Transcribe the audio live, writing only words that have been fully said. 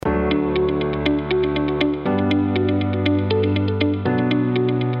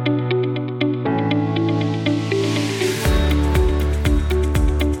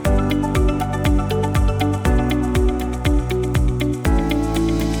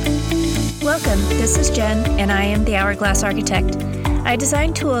Welcome, this is Jen, and I am the Hourglass Architect. I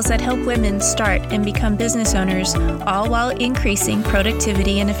design tools that help women start and become business owners, all while increasing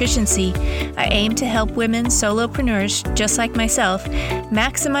productivity and efficiency. I aim to help women solopreneurs, just like myself,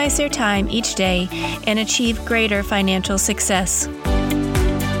 maximize their time each day and achieve greater financial success.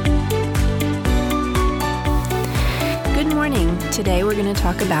 Good morning. Today we're going to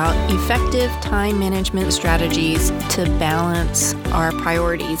talk about effective time management strategies to balance our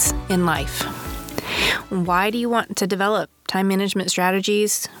priorities in life. Why do you want to develop time management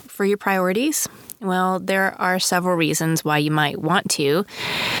strategies for your priorities? Well, there are several reasons why you might want to.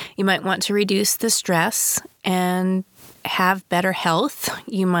 You might want to reduce the stress and have better health.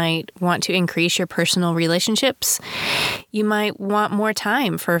 You might want to increase your personal relationships. You might want more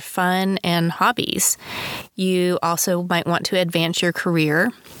time for fun and hobbies. You also might want to advance your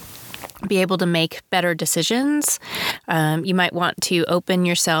career, be able to make better decisions. You might want to open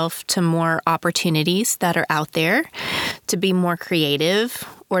yourself to more opportunities that are out there, to be more creative,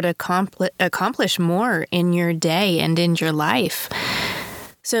 or to accomplish more in your day and in your life.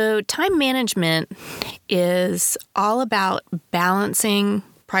 So time management is all about balancing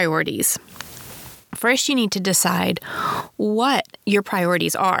priorities. First, you need to decide what your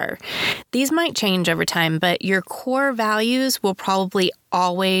priorities are. These might change over time, but your core values will probably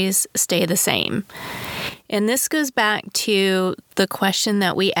always stay the same. And this goes back to the question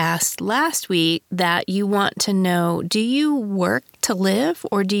that we asked last week that you want to know, do you work to live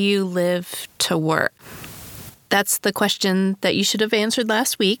or do you live to work? That's the question that you should have answered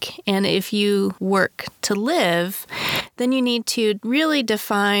last week. And if you work to live, then you need to really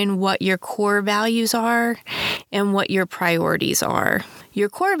define what your core values are and what your priorities are. Your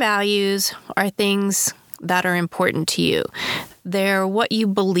core values are things that are important to you. They're what you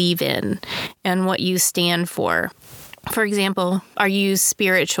believe in and what you stand for. For example, are you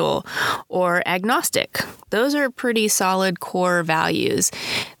spiritual or agnostic? Those are pretty solid core values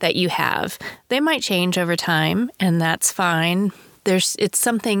that you have. They might change over time, and that's fine. It's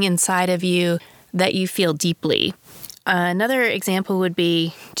something inside of you that you feel deeply. Another example would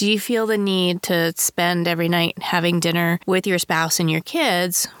be, do you feel the need to spend every night having dinner with your spouse and your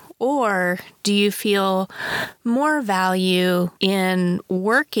kids? Or do you feel more value in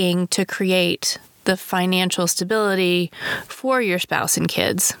working to create the financial stability for your spouse and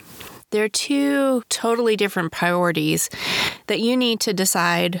kids? They're two totally different priorities that you need to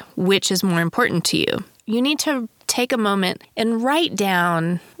decide which is more important to you. You need to take a moment and write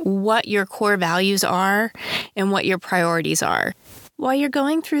down what your core values are and what your priorities are. While you're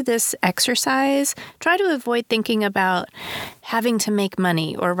going through this exercise, try to avoid thinking about having to make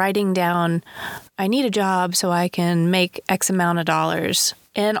money or writing down, I need a job so I can make X amount of dollars.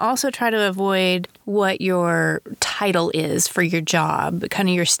 And also try to avoid what your title is for your job, kind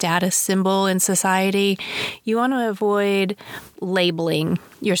of your status symbol in society. You want to avoid labeling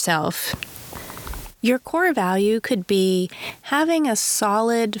yourself. Your core value could be having a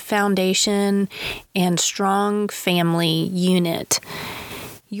solid foundation and strong family unit.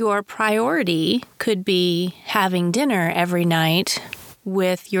 Your priority could be having dinner every night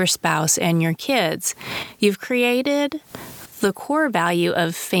with your spouse and your kids. You've created the core value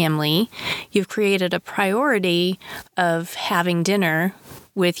of family. You've created a priority of having dinner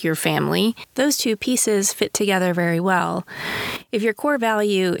with your family. Those two pieces fit together very well. If your core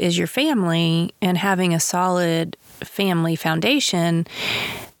value is your family and having a solid family foundation,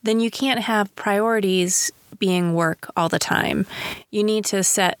 then you can't have priorities being work all the time. You need to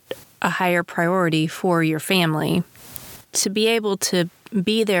set a higher priority for your family to be able to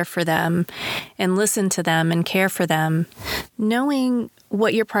be there for them and listen to them and care for them. Knowing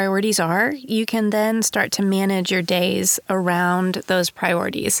what your priorities are, you can then start to manage your days around those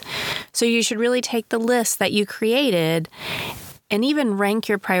priorities. So you should really take the list that you created and even rank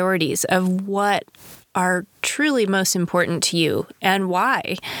your priorities of what are truly most important to you and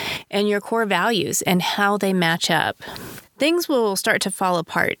why, and your core values and how they match up. Things will start to fall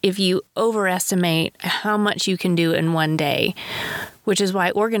apart if you overestimate how much you can do in one day, which is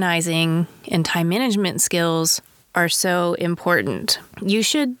why organizing and time management skills are so important. You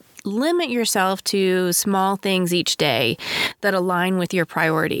should limit yourself to small things each day that align with your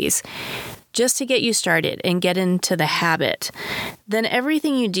priorities, just to get you started and get into the habit. Then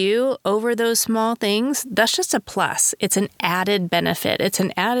everything you do over those small things, that's just a plus. It's an added benefit. It's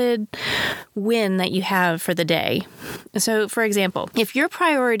an added win that you have for the day. So, for example, if your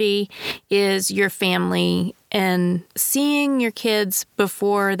priority is your family and seeing your kids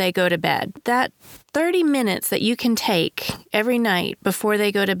before they go to bed. That 30 minutes that you can take every night before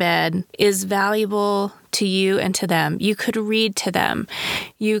they go to bed is valuable to you and to them. You could read to them.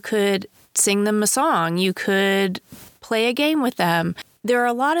 You could sing them a song. You could play a game with them. There are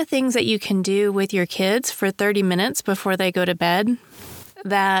a lot of things that you can do with your kids for 30 minutes before they go to bed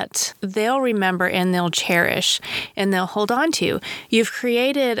that they'll remember and they'll cherish and they'll hold on to. You've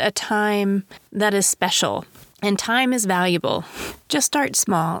created a time that is special, and time is valuable. Just start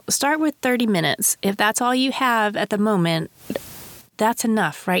small. Start with 30 minutes. If that's all you have at the moment, that's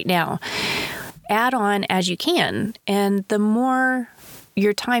enough right now. Add on as you can, and the more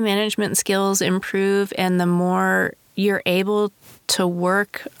your time management skills improve and the more you're able to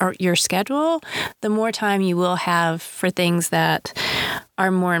work or your schedule, the more time you will have for things that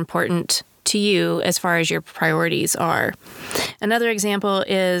are more important to you as far as your priorities are. Another example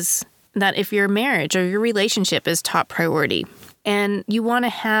is that if your marriage or your relationship is top priority and you want to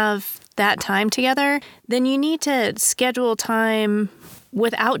have that time together, then you need to schedule time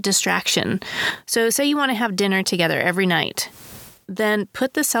without distraction. So say you want to have dinner together every night, then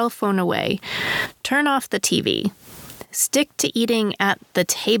put the cell phone away, turn off the TV, stick to eating at the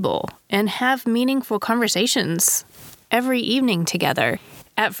table, and have meaningful conversations every evening together.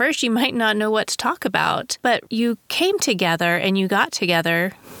 At first, you might not know what to talk about, but you came together and you got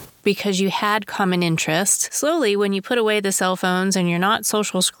together because you had common interests. Slowly, when you put away the cell phones and you're not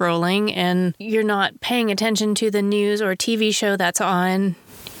social scrolling and you're not paying attention to the news or TV show that's on,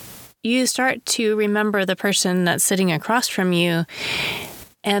 you start to remember the person that's sitting across from you,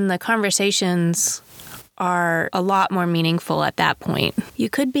 and the conversations are a lot more meaningful at that point.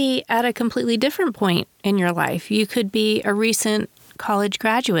 You could be at a completely different point in your life. You could be a recent college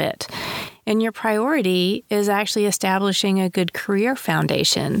graduate, and your priority is actually establishing a good career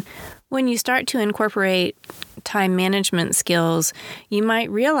foundation. When you start to incorporate time management skills, you might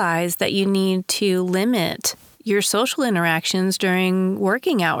realize that you need to limit your social interactions during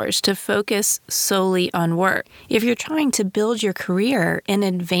working hours to focus solely on work. If you're trying to build your career and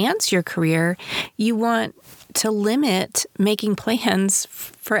advance your career, you want to limit making plans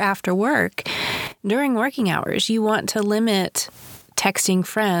for after work. During working hours, you want to limit texting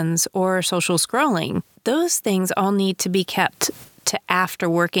friends or social scrolling. Those things all need to be kept to after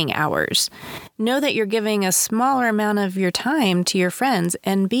working hours. Know that you're giving a smaller amount of your time to your friends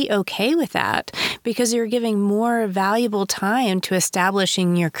and be okay with that because you're giving more valuable time to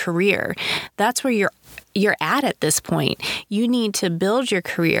establishing your career. That's where you're at this point. You need to build your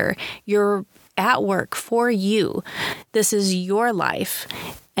career. You're at work for you. This is your life.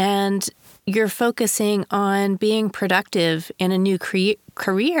 And you're focusing on being productive in a new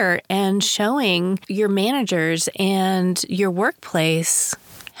career and showing your managers and your workplace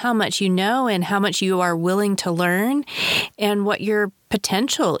how much you know and how much you are willing to learn and what your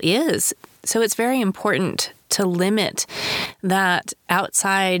potential is. So it's very important to limit that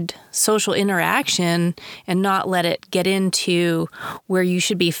outside social interaction and not let it get into where you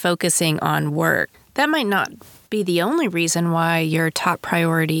should be focusing on work. That might not be the only reason why your top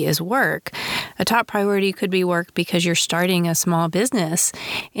priority is work. A top priority could be work because you're starting a small business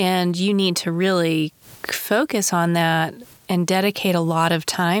and you need to really focus on that and dedicate a lot of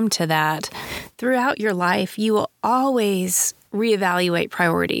time to that. Throughout your life, you will always reevaluate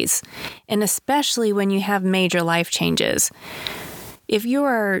priorities, and especially when you have major life changes. If you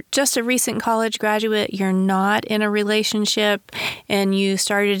are just a recent college graduate, you're not in a relationship, and you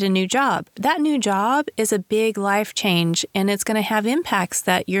started a new job, that new job is a big life change, and it's going to have impacts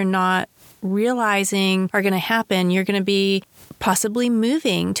that you're not realizing are going to happen. You're going to be possibly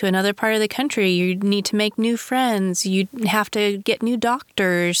moving to another part of the country. You need to make new friends. You have to get new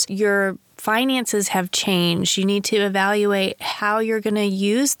doctors. Your finances have changed. You need to evaluate how you're going to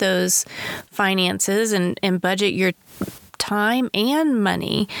use those finances and budget your time and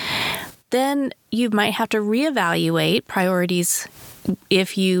money. Then you might have to reevaluate priorities.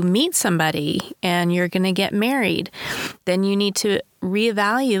 If you meet somebody and you're going to get married, then you need to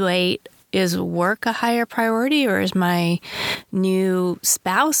reevaluate, is work a higher priority or is my new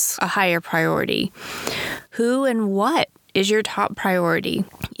spouse a higher priority? Who and what is your top priority?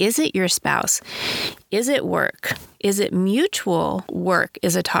 Is it your spouse? Is it work? Is it mutual work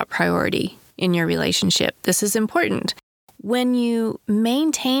is a top priority in your relationship? This is important. When you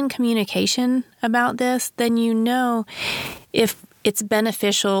maintain communication about this, then you know if it's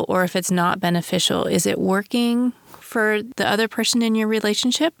beneficial or if it's not beneficial. Is it working for the other person in your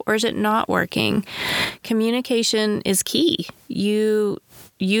relationship or is it not working? Communication is key. You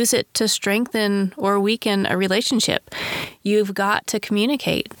use it to strengthen or weaken a relationship. You've got to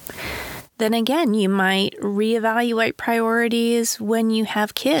communicate. Then again, you might reevaluate priorities when you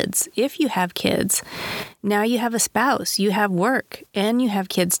have kids, if you have kids. Now you have a spouse, you have work, and you have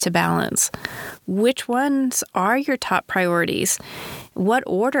kids to balance. Which ones are your top priorities? What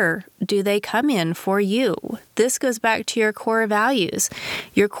order do they come in for you? This goes back to your core values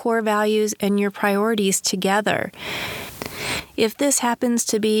and your priorities together. If this happens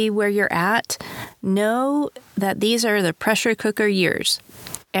to be where you're at, know that these are the pressure cooker years.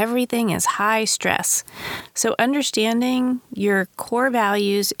 Everything is high stress. So understanding your core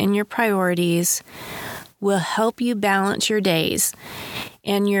values and your priorities will help you balance your days.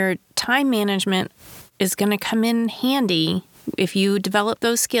 And your time management is going to come in handy if you develop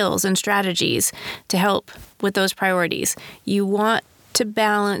those skills and strategies to help with those priorities. You want to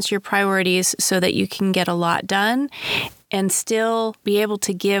balance your priorities so that you can get a lot done and still be able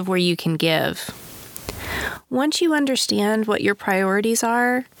to give where you can give. Once you understand what your priorities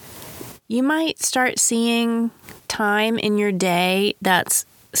are, you might start seeing time in your day that's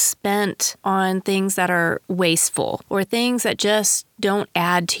spent on things that are wasteful or things that just don't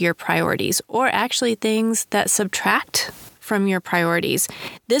add to your priorities, or actually things that subtract from your priorities.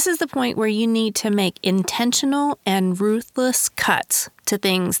 This is the point where you need to make intentional and ruthless cuts to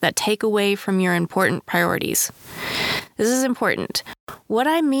things that take away from your important priorities. This is important. What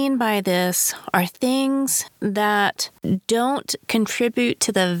I mean by this are things that don't contribute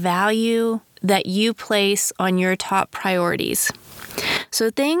to the value that you place on your top priorities. So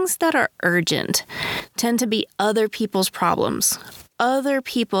things that are urgent tend to be other people's problems, other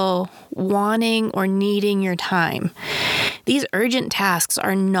people wanting or needing your time. These urgent tasks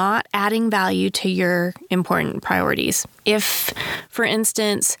are not adding value to your important priorities. If, for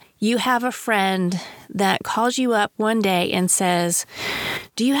instance, you have a friend that calls you up one day and says,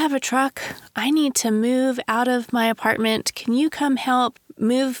 "Do you have a truck? I need to move out of my apartment. Can you come help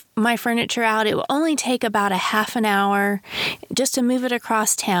move my furniture out? It will only take about a half an hour just to move it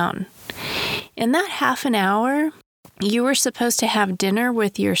across town." In that half an hour, you were supposed to have dinner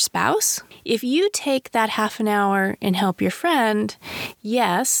with your spouse. If you take that half an hour and help your friend,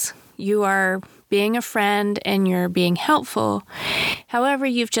 yes, you are being a friend and you're being helpful. However,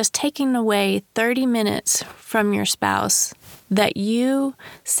 you've just taken away 30 minutes from your spouse that you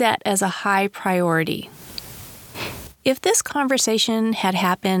set as a high priority. If this conversation had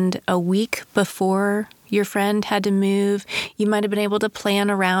happened a week before your friend had to move, you might have been able to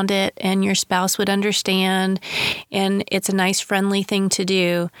plan around it and your spouse would understand, and it's a nice, friendly thing to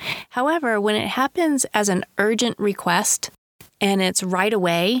do. However, when it happens as an urgent request and it's right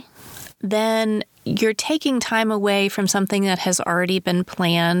away, then you're taking time away from something that has already been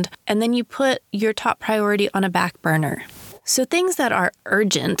planned, and then you put your top priority on a back burner. So things that are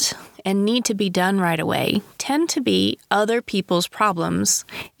urgent and need to be done right away tend to be other people's problems,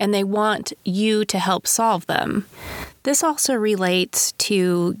 and they want you to help solve them. This also relates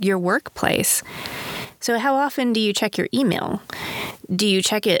to your workplace. So how often do you check your email? Do you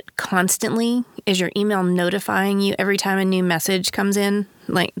check it constantly? Is your email notifying you every time a new message comes in,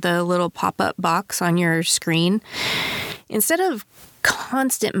 like the little pop-up box on your screen? Instead of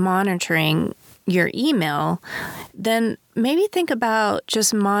constant monitoring your email, then maybe think about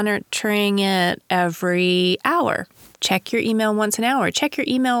just monitoring it every hour. Check your email once an hour. Check your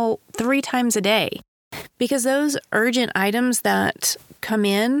email 3 times a day. Because those urgent items that come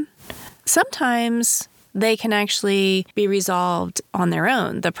in, sometimes they can actually be resolved on their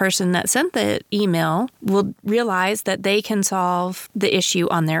own. The person that sent the email will realize that they can solve the issue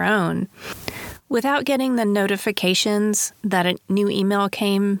on their own. Without getting the notifications that a new email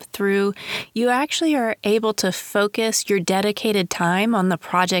came through, you actually are able to focus your dedicated time on the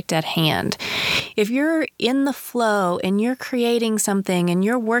project at hand. If you're in the flow and you're creating something and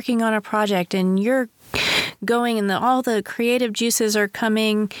you're working on a project and you're going and all the creative juices are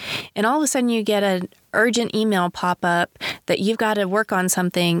coming, and all of a sudden you get an urgent email pop up that you've got to work on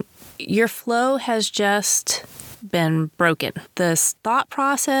something, your flow has just been broken. The thought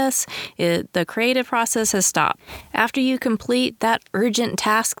process, the creative process has stopped. After you complete that urgent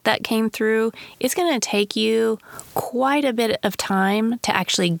task that came through, it's going to take you quite a bit of time to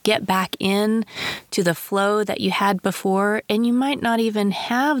actually get back in to the flow that you had before, and you might not even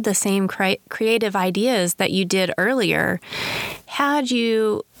have the same creative ideas that you did earlier had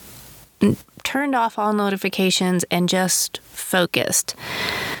you turned off all notifications and just focused.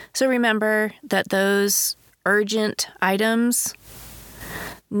 So remember that those urgent items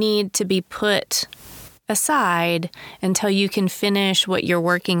need to be put aside until you can finish what you're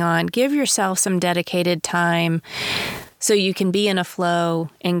working on. Give yourself some dedicated time so you can be in a flow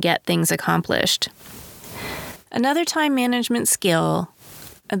and get things accomplished. Another time management skill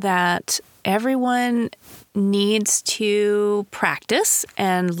that everyone needs to practice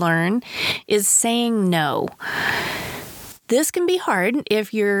and learn is saying no. This can be hard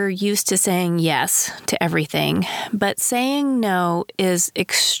if you're used to saying yes to everything, but saying no is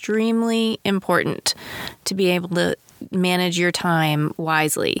extremely important to be able to manage your time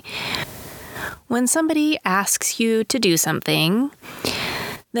wisely. When somebody asks you to do something,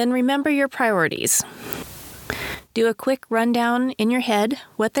 then remember your priorities. Do a quick rundown in your head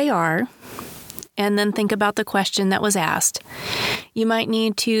what they are, and then think about the question that was asked. You might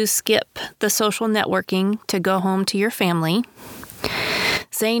need to skip the social networking to go home to your family.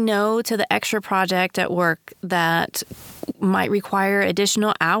 Say no to the extra project at work that might require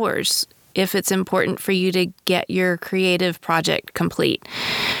additional hours if it's important for you to get your creative project complete.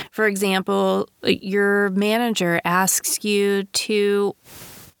 For example, your manager asks you to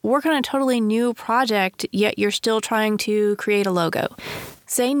work on a totally new project, yet you're still trying to create a logo.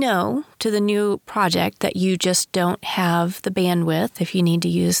 Say no to the new project that you just don't have the bandwidth, if you need to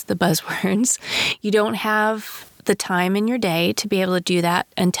use the buzzwords. You don't have the time in your day to be able to do that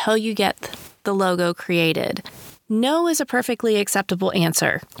until you get the logo created. No is a perfectly acceptable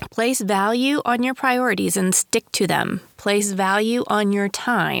answer. Place value on your priorities and stick to them. Place value on your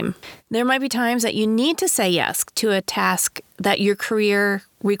time. There might be times that you need to say yes to a task that your career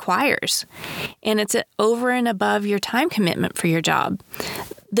requires, and it's over and above your time commitment for your job.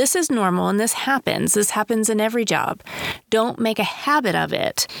 This is normal and this happens. This happens in every job. Don't make a habit of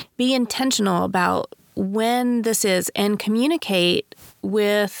it. Be intentional about when this is and communicate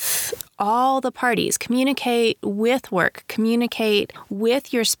with all the parties. Communicate with work. Communicate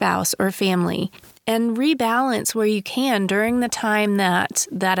with your spouse or family. And rebalance where you can during the time that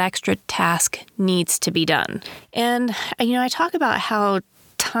extra task needs to be done. And, I talk about how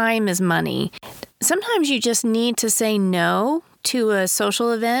time is money. Sometimes you just need to say no to a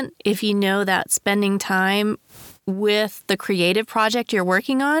social event if you know that spending time with the creative project you're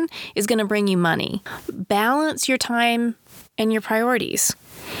working on is going to bring you money. Balance your time and your priorities.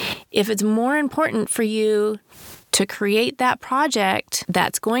 If it's more important for you to create that project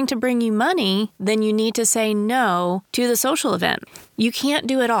that's going to bring you money, then you need to say no to the social event. You can't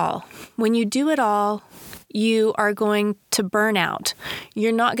do it all. When you do it all, you are going to burn out.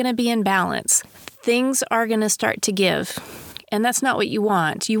 You're not going to be in balance. Things are going to start to give. And that's not what you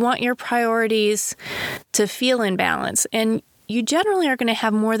want. You want your priorities to feel in balance. And you generally are going to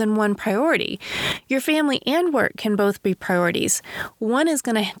have more than one priority. Your family and work can both be priorities. One is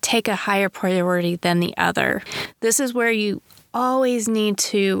going to take a higher priority than the other. This is where you always need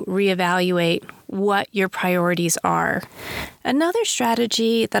to reevaluate what your priorities are. Another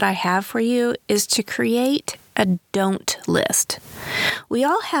strategy that I have for you is to create a don't list. We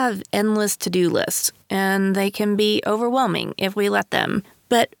all have endless to-do lists, and they can be overwhelming if we let them.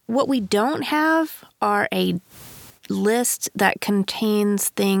 But what we don't have are a list that contains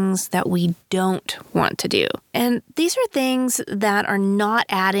things that we don't want to do. And these are things that are not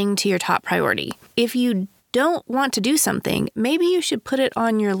adding to your top priority. If you don't want to do something, maybe you should put it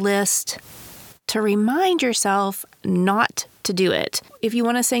on your list to remind yourself not to do it. If you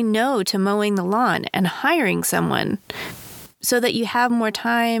want to say no to mowing the lawn and hiring someone so that you have more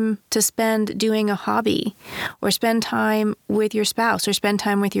time to spend doing a hobby or spend time with your spouse or spend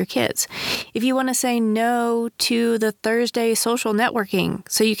time with your kids. If you want to say no to the Thursday social networking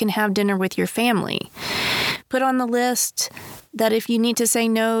so you can have dinner with your family, put on the list that if you need to say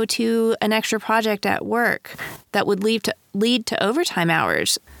no to an extra project at work that would lead to overtime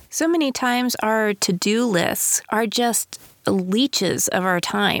hours. So many times our to-do lists are just leeches of our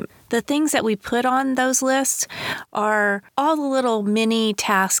time. The things that we put on those lists are all the little mini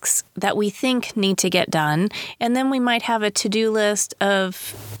tasks that we think need to get done. And then we might have a to-do list of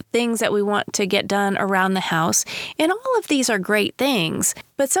things that we want to get done around the house. And all of these are great things,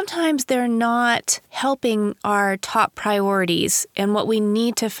 but sometimes they're not helping our top priorities and what we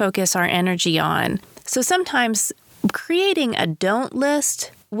need to focus our energy on. So sometimes creating a don't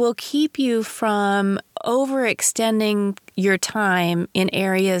list will keep you from overextending your time in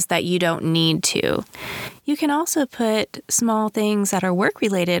areas that you don't need to. You can also put small things that are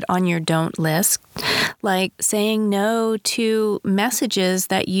work-related on your don't list, like saying no to messages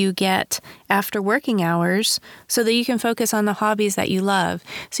that you get after working hours so that you can focus on the hobbies that you love.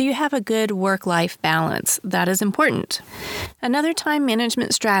 So you have a good work-life balance. That is important. Another time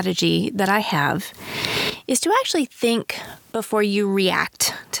management strategy that I have is to actually think before you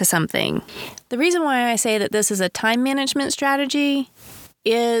react to something. The reason why I say that this is a time management strategy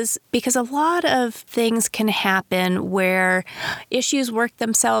is because a lot of things can happen where issues work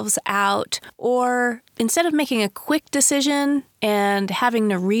themselves out, or instead of making a quick decision and having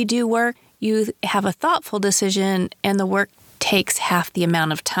to redo work, you have a thoughtful decision and the work takes half the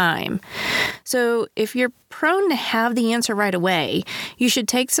amount of time. So if you're prone to have the answer right away, you should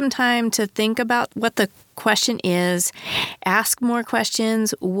take some time to think about what the question is, ask more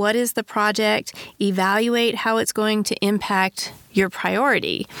questions. What is the project? Evaluate how it's going to impact your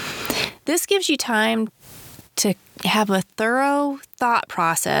priority. This gives you time to have a thorough thought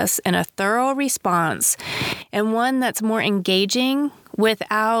process and a thorough response, and one that's more engaging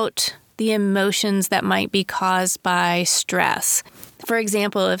without the emotions that might be caused by stress. For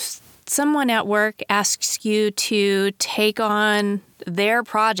example, if someone at work asks you to take on their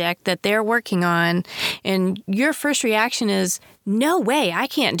project that they're working on, and your first reaction is, no way, I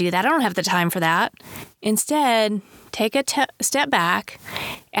can't do that. I don't have the time for that. Instead, take a step back,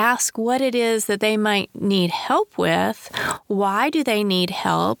 ask what it is that they might need help with, why do they need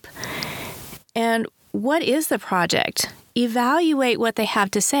help, and what is the project? Evaluate what they have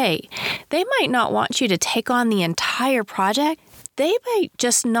to say. They might not want you to take on the entire project. They might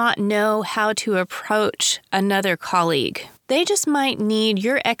just not know how to approach another colleague. They just might need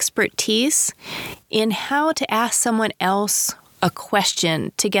your expertise in how to ask someone else a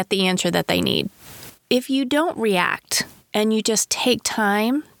question to get the answer that they need. If you don't react and you just take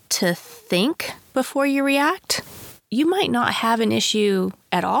time to think before you react, you might not have an issue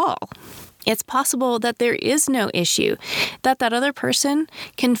at all. It's possible that there is no issue, that other person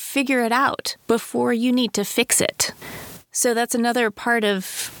can figure it out before you need to fix it. So that's another part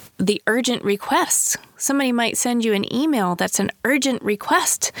of the urgent requests. Somebody might send you an email that's an urgent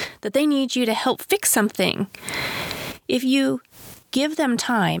request that they need you to help fix something. If you give them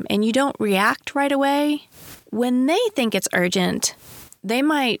time and you don't react right away, when they think it's urgent, they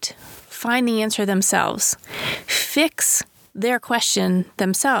might find the answer themselves, fix their question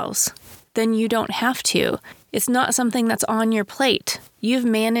themselves. Then you don't have to. It's not something that's on your plate. You've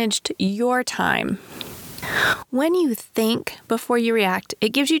managed your time. When you think before you react,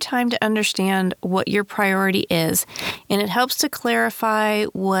 it gives you time to understand what your priority is, and it helps to clarify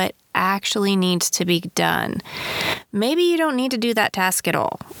what actually needs to be done. Maybe you don't need to do that task at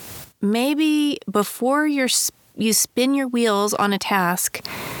all. Maybe before you spin your wheels on a task,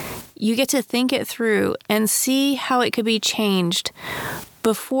 you get to think it through and see how it could be changed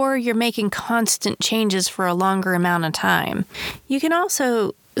before you're making constant changes for a longer amount of time. You can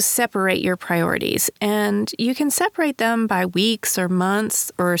also separate your priorities, and you can separate them by weeks or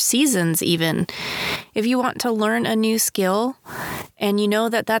months or seasons even. If you want to learn a new skill and you know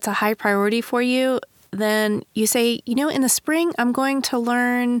that that's a high priority for you, then you say, in the spring, I'm going to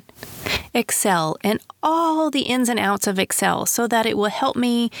learn Excel and all the ins and outs of Excel so that it will help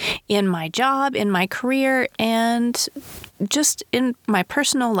me in my job, in my career, and just in my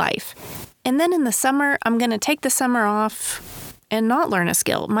personal life. And then in the summer, I'm going to take the summer off and not learn a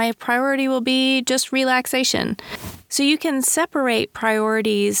skill. My priority will be just relaxation. So you can separate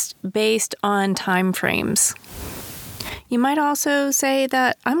priorities based on time frames. You might also say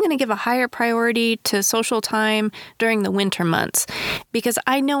that I'm going to give a higher priority to social time during the winter months because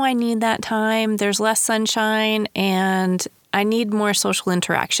I know I need that time. There's less sunshine and I need more social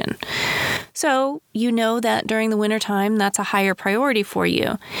interaction. So you know that during the winter time, that's a higher priority for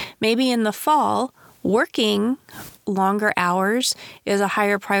you. Maybe in the fall, working longer hours is a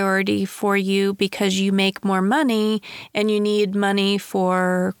higher priority for you because you make more money and you need money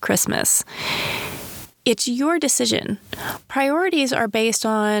for Christmas. It's your decision. Priorities are based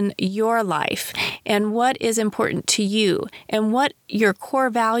on your life and what is important to you and what your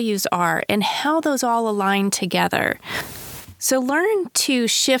core values are and how those all align together. So learn to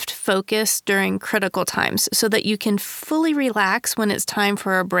shift focus during critical times so that you can fully relax when it's time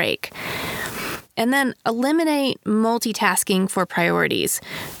for a break. And then eliminate multitasking for priorities,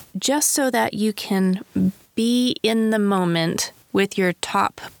 just so that you can be in the moment with your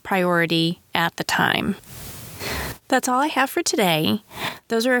top priority at the time. That's all I have for today.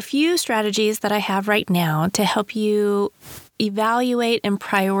 Those are a few strategies that I have right now to help you evaluate and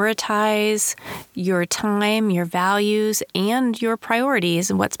prioritize your time, your values, and your priorities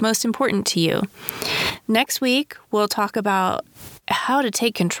and what's most important to you. Next week, we'll talk about how to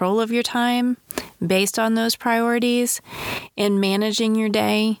take control of your time based on those priorities and managing your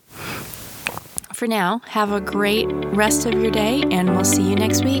day. For now, have a great rest of your day, and we'll see you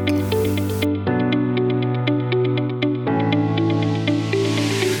next week.